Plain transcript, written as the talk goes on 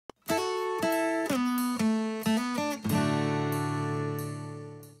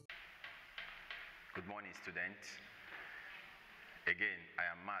student. Again, I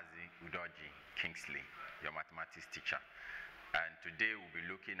am Mazi Udoji Kingsley, your mathematics teacher. And today we'll be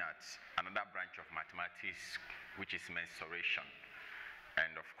looking at another branch of mathematics, which is mensuration.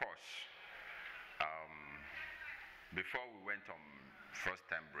 And of course, before we went on first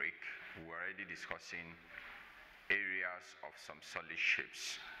term break, we were already discussing areas of some solid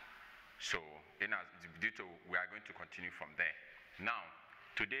shapes. So we are going to continue from there. Now,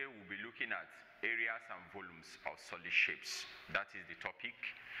 today we'll be looking at areas and volumes of solid shapes. That is the topic.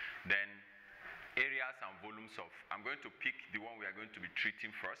 Then areas and volumes of, I'm going to pick the one we are going to be treating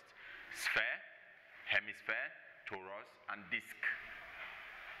first: sphere, hemisphere, torus, and disk.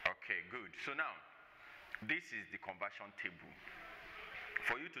 Okay, good. So now, this is the conversion table.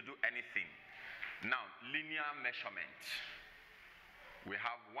 For you to do anything, now linear measurement. We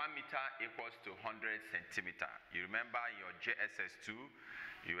have 1 meter equals to 100 centimeter. You remember in your JSS2,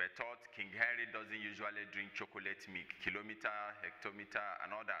 you were taught King Henry doesn't usually drink chocolate milk, kilometer, hectometer,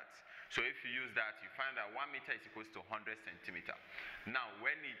 and all that. So if you use that, you find that 1 meter is equals to 100 centimeter. Now,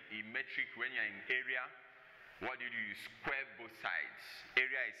 when in metric, when you're in area, what do? You square both sides.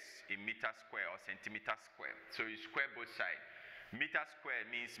 Area is in meter square or centimeter square. So you square both sides. Meter square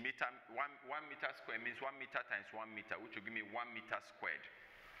means one meter square means 1 meter times 1 meter, which will give me 1 meter squared.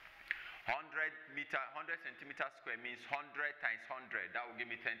 100 centimeter square means 100 times 100. That will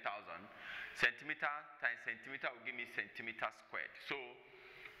give me 10,000. Centimeter times centimeter will give me centimeter squared. So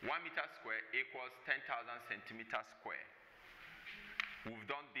 1 meter square equals 10,000 centimeter square.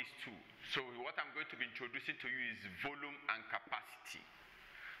 We've done these two. So what I'm going to be introducing to you is volume and capacity.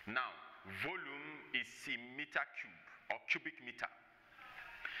 Now, volume is in meter cube or cubic meter.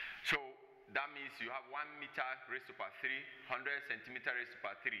 So that means you have 1 meter raised to power 3, 100 centimeter raised to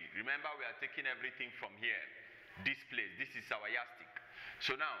power 3. Remember, we are taking everything from here. This place, this is our yardstick.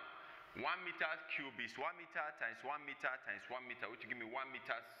 So now, 1 meter cube is 1 meter times 1 meter times 1 meter, which will give me 1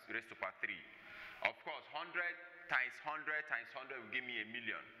 meter raised to power 3. Of course, 100 times 100 times 100 will give me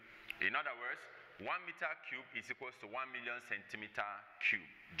 1,000,000. In other words, 1 meter cube is equals to 1,000,000 centimeter cube.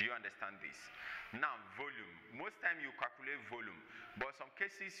 Do you understand this? Now, volume. Most time you calculate volume, but some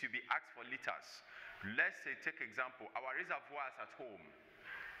cases you'll be asked for liters. Let's say, take example, our reservoirs at home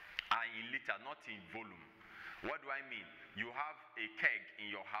are in liter, not in volume. What do I mean? You have a keg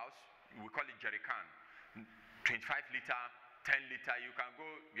in your house, we call it jerrycan, 25 liter, 10 liter. You can go,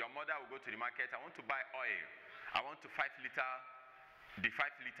 your mother will go to the market, I want to buy oil. I want to 5 liter, the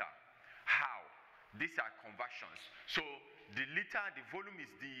 5 liter. How? These are conversions. So the liter, the volume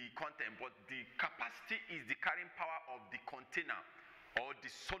is the content, but the capacity is the carrying power of the container or the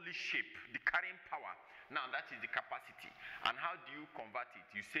solid shape, the carrying power. Now that is the capacity. And how do you convert it?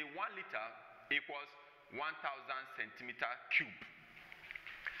 You say 1 liter equals 1,000 centimeter cube.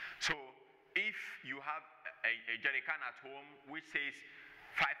 So if you have a jerrycan at home which says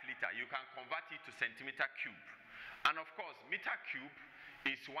 5 liter, you can convert it to centimeter cube. And of course, meter cube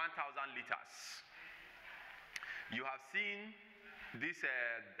is 1,000 liters. You have seen this,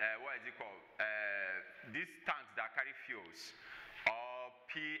 what is it called? These tanks that carry fuels, or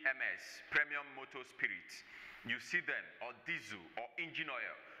PMS, Premium Motor Spirit. You see them, or diesel, or engine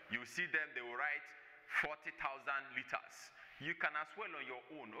oil. You see them, they will write 40,000 liters. You can as well on your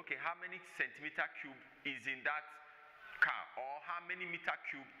own, okay, how many centimeter cube is in that car, or how many meter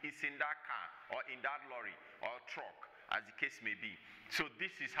cube is in that car, or in that lorry, or truck, as the case may be. So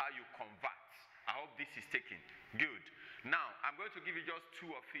this is how you convert. I hope this is taken. Good. Now, I'm going to give you just two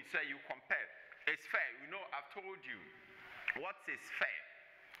of it so you compare. A sphere, you know, I've told you. What's a sphere?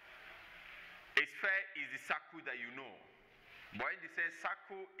 A sphere is the circle that you know. But in the sense,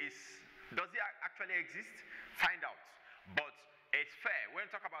 circle is, does it actually exist? Find out. But a sphere, when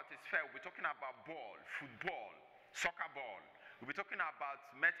we talk about a sphere, we're talking about ball, football, soccer ball. We'll be talking about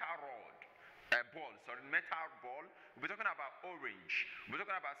metal rod. Metal ball. We're talking about orange. We're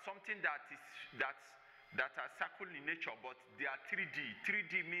talking about something that are circle in nature, but they are 3D.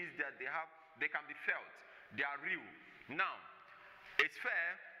 3D means that they can be felt. They are real. Now, a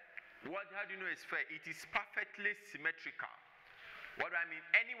sphere, how do you know a sphere? It is perfectly symmetrical. What do I mean?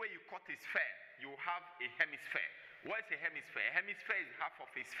 Anywhere you cut a sphere, you have a hemisphere. What is a hemisphere? A hemisphere is half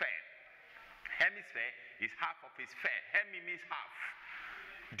of a sphere. Hemisphere is half of a sphere. Hemi means half.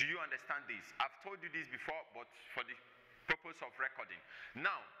 Do you understand this? I've told you this before, but for the purpose of recording.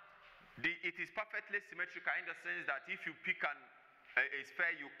 Now, it is perfectly symmetrical in the sense that if you pick a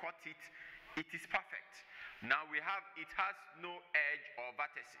sphere, you cut it, it is perfect. Now it has no edge or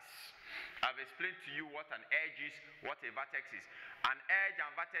vertices. I've explained to you what an edge is, what a vertex is. An edge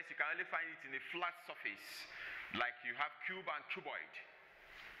and vertex, you can only find it in a flat surface, like you have cube and cuboid.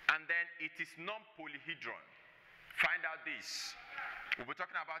 And then it is non-polyhedron. Find out this. We'll be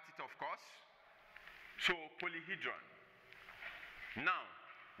talking about it, of course. So, polyhedron. Now,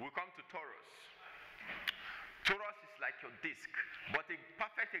 we come to torus. Torus is like your disc, but a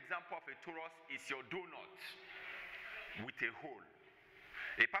perfect example of a torus is your donut with a hole.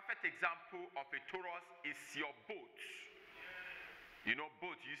 A perfect example of a torus is your boat. You know,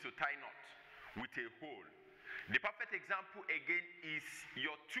 boat you used to tie knot with a hole. The perfect example again is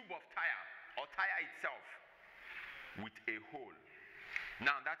your tube of tire or tire itself with a hole.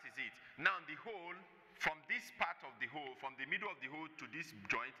 Now that is it. Now the hole, from this part of the hole, from the middle of the hole to this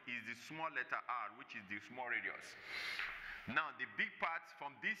joint is the small letter R, which is the small radius. Now the big part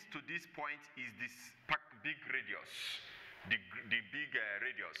from this to this point is this big radius, the big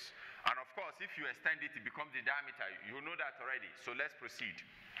radius. And of course, if you extend it, it becomes the diameter. You know that already. So let's proceed.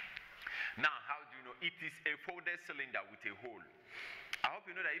 Now, how do you know? It is a folded cylinder with a hole. I hope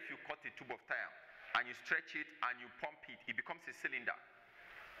you know that if you cut a tube of tire and you stretch it and you pump it, it becomes a cylinder.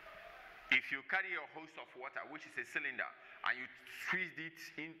 If you carry a hose of water, which is a cylinder, and you squeeze it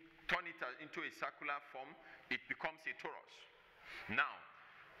in, turn it into a circular form, it becomes a torus. Now,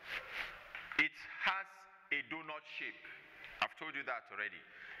 it has a donut shape. I've told you that already.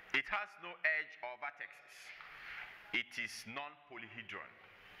 It has no edge or vertexes. It is non-polyhedron.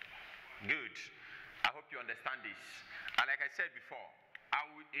 Good. I hope you understand this. And like I said before,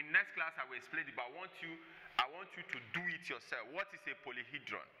 in next class I will explain it, but I want you to do it yourself. What is a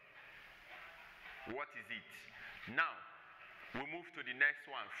polyhedron? What is it? Now, we move to the next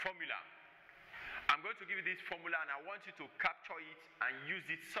one, formula. I'm going to give you this formula and I want you to capture it and use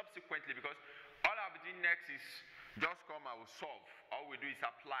it subsequently, because all I'll be doing next is just come, I will solve. All we do is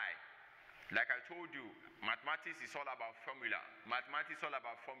apply. Like I told you, mathematics is all about formula. Mathematics is all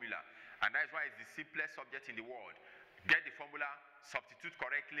about formula. And that's why it's the simplest subject in the world. Get the formula, substitute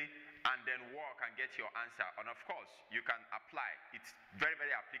correctly, and then work and get your answer. And of course, you can apply. It's very,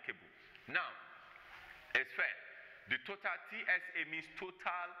 very applicable. Now, a sphere. The total TSA means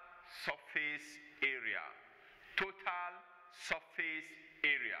total surface area. Total surface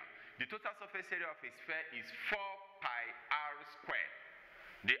area. The total surface area of a sphere is 4 pi r squared.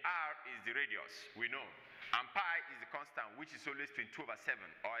 The r is the radius, we know. And pi is the constant, which is always 22/7,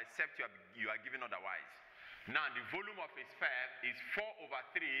 or except you are given otherwise. Now, the volume of a sphere is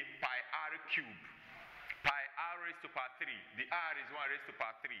 4/3 pi r cubed. Pi r raised to power 3. The r is 1 raised to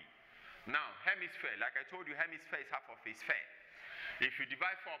power 3. Now, hemisphere, like I told you, hemisphere is half of a sphere. If you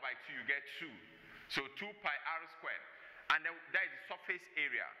divide 4 by 2, you get 2. So 2 pi r squared. And then that is the surface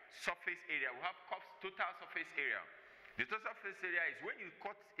area. Surface area. We have total surface area. The total surface area is when you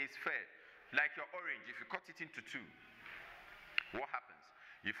cut a sphere, like your orange, if you cut it into 2, what happens?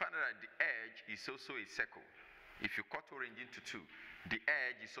 You find out that the edge is also a circle. If you cut orange into 2, the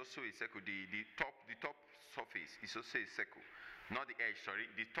edge is also a circle. The top surface is also a circle. Not the edge, sorry,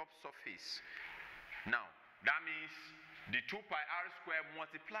 the top surface. Now, that means the 2 pi r squared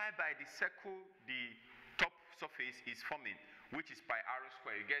multiplied by the circle the top surface is forming, which is pi r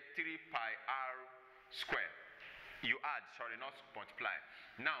squared. You get 3 pi r squared. You add, sorry, not multiply.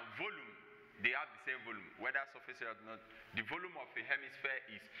 Now, volume, they have the same volume, whether surface area or not. The volume of a hemisphere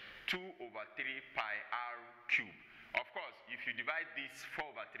is 2/3 pi r cubed. Of course, if you divide this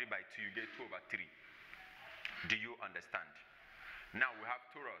 4/3 by 2, you get 2/3. Do you understand? Now we have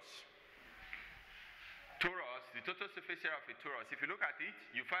torus. Torus, the total surface area of a torus, if you look at it,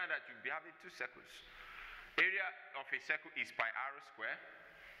 you find that you'll be having 2 circles. Area of a circle is pi r squared.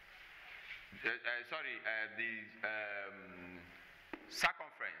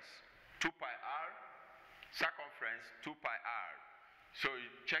 Circumference 2 pi r, circumference 2 pi r. So you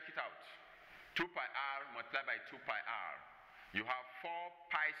check it out. 2 pi r multiplied by 2 pi r. You have 4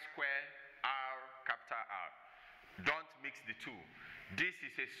 pi square r capital R. Don't mix the two. This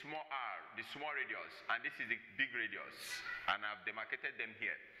is a small r, the small radius, and this is the big radius. And I've demarcated them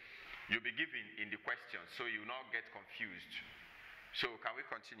here. You'll be given in the question, so you will not get confused. So can we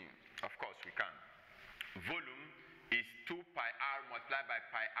continue? Of course we can. Volume is 2 pi r multiplied by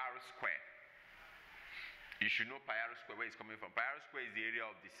pi r squared. You should know pi r squared, where it's coming from. Pi r squared is the area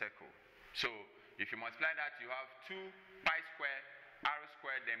of the circle. So if you multiply that, you have 2 pi squared r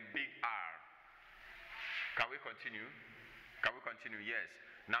squared, then big R. Can we continue? Can we continue? Yes.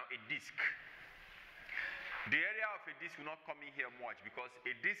 Now a disk. The area of a disk will not come in here much, because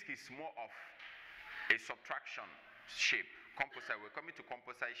a disk is more of a subtraction shape. Composite. We're coming to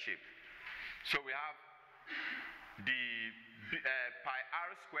composite shape. So we have the pi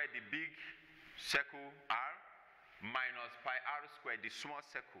r squared, the big circle R, minus pi r squared, the small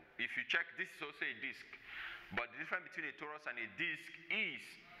circle. If you check, this is also a disk. But the difference between a torus and a disk is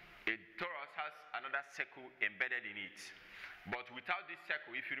A torus has another circle embedded in it. But without this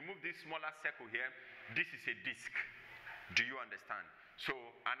circle, if you remove this smaller circle here, this is a disk. Do you understand? So,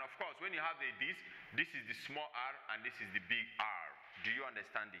 and of course, when you have a disk, this is the small r and this is the big R. Do you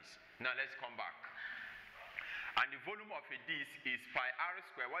understand this? Now let's come back. And the volume of a disk is pi r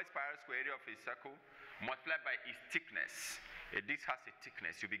squared. What is pi r squared? Area of a circle multiplied by its thickness. A disk has a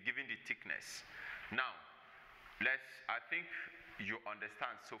thickness. You'll be given the thickness. Now, I think you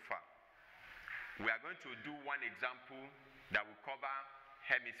understand so far. We are going to do one example that will cover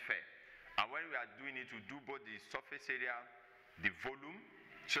hemisphere. And when we are doing it, we do both the surface area, the volume,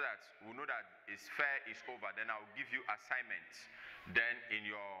 so that we know that a sphere is over. Then I'll give you assignments. Then in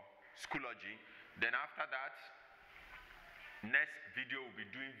your Schoology. Then after that, next video will be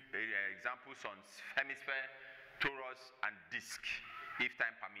doing examples on hemisphere, torus, and disk, if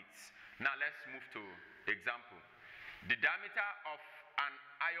time permits. Now let's move to example. The diameter of an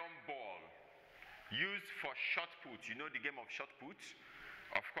iron ball used for shot put. You know the game of shot put?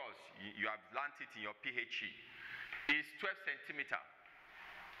 Of course, you have learned it in your PhD. Is 12 centimeter.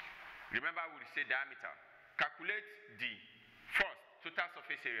 Remember, we say diameter. Calculate the first total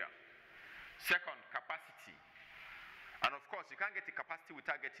surface area. Second, capacity. And of course, you can't get a capacity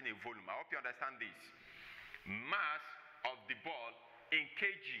without getting a volume. I hope you understand this. Mass of the ball in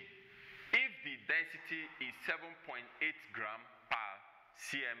kg. If the density is 7.8 gram per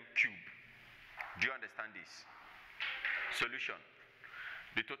cm cube. Do you understand this? Solution.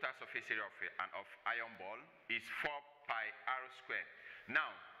 The total surface area of iron ball is 4 pi r squared.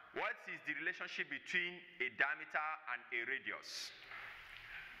 Now, what is the relationship between a diameter and a radius?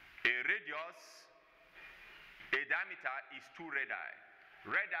 A diameter is 2 radii.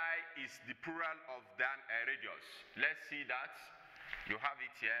 Radii is the plural of radius. Let's see that. You have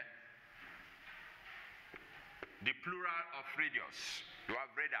it here. The plural of radius. You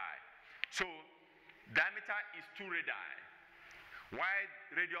have radii. So, diameter is 2 radii. Why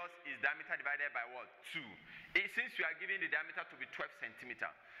radius is diameter divided by what? 2. Since we are giving the diameter to be 12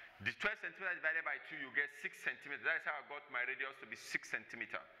 centimeter, the 12 centimeter divided by 2, you get 6 centimeters. That is how I got my radius to be 6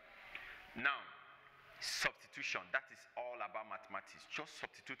 centimeter. Now, substitution. That is all about mathematics. Just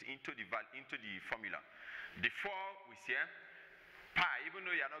substitute into the formula. The 4 we see here, pi, even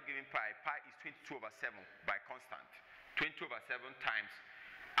though you are not giving pi, pi is 22/7 by constant. 22/7 times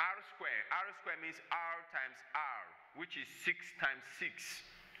r squared. R squared means r times r, which is 6 times 6.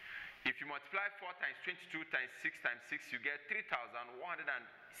 If you multiply 4 times 22 times 6 times 6, you get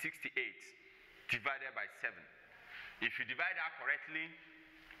 3,168 divided by 7. If you divide that correctly,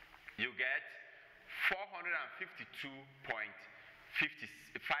 you get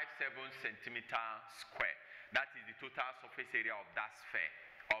 452.57 centimeter square. That is the total surface area of that sphere,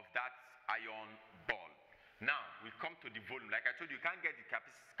 of that iron ball. Now, we come to the volume. Like I told you, you can't get the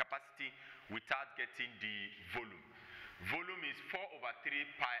capacity without getting the volume. Volume is 4/3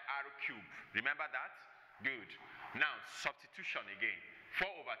 pi r cube. Remember that? Good. Now, substitution again.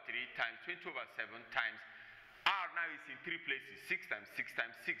 4/3 times 20/7 times r now is in 3 places. 6 times 6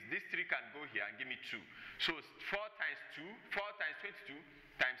 times 6. This 3 can go here and give me 2. So 4 times 2, 4 times 22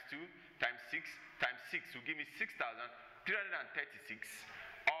 times 2 times 6 times 6 will give me 6,336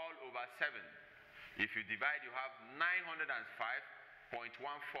 all over 7. If you divide, you have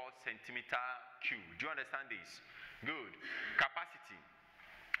 905.14 centimeter cube. Do you understand this? Good. Capacity.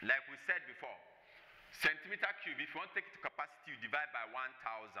 Like we said before, centimeter cube, if you want to take it to capacity, you divide by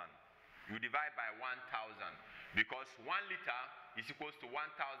 1,000. You divide by 1,000 because 1 liter is equals to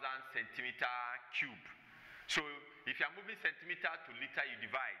 1,000 centimeter cube. So if you are moving centimeter to liter, you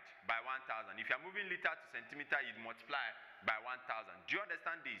divide by 1,000. If you are moving liter to centimeter, you multiply by 1,000. Do you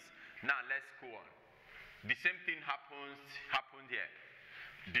understand this? Now let's go on. The same thing happened here.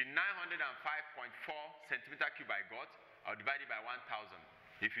 The 905.4 centimeter cube I got, I'll divide it by 1,000.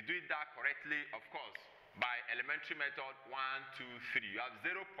 If you do it that correctly, of course, by elementary method 1, 2, 3, you have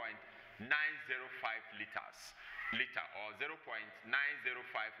 0.905 liter or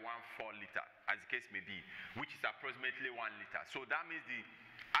 0.90514 liter, as the case may be, which is approximately 1 liter. So that means the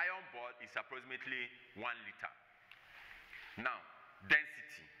iron ball is approximately 1 liter. Now,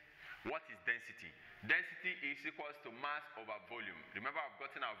 density. What is density? Density is equals to mass over volume. Remember, I've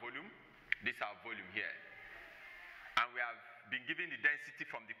gotten our volume. This is our volume here. And we have been given the density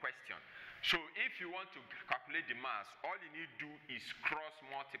from the question. So if you want to calculate the mass, all you need to do is cross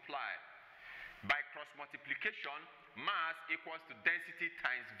multiply. By cross multiplication, mass equals to density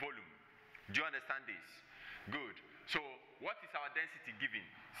times volume. Do you understand this? Good. So what is our density given?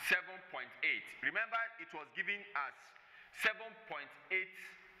 7.8. Remember, it was given as 7.8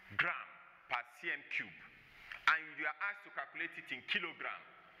 gram per cm cube. And you are asked to calculate it in kilogram.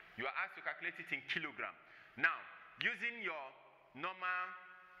 You are asked to calculate it in kilogram. Now, using your normal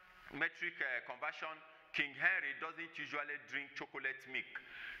metric conversion, King Henry doesn't usually drink chocolate milk.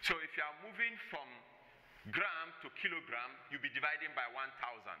 So if you are moving from gram to kilogram, you'll be dividing by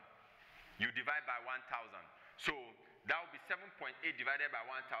 1,000. You divide by 1,000. So that will be 7.8 divided by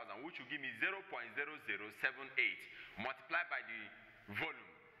 1,000, which will give me 0.0078 multiplied by the volume,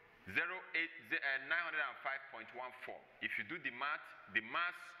 905.14. If you do the math, the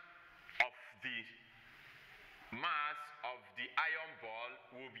mass of the iron ball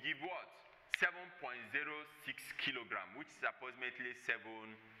will give what? 7.06 kilogram, which is approximately 7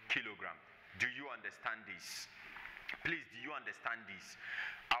 kilogram. Do you understand this? Please, do you understand this?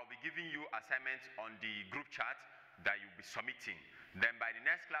 I'll be giving you assignments on the group chat that you'll be submitting. Then by the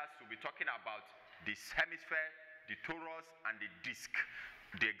next class, we'll be talking about this hemisphere, the torus, and the disc.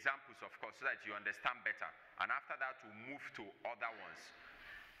 The examples, of course, so that you understand better. And after that, we'll move to other ones.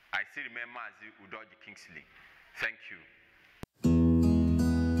 I still remember Udoji Kingsley. Thank you.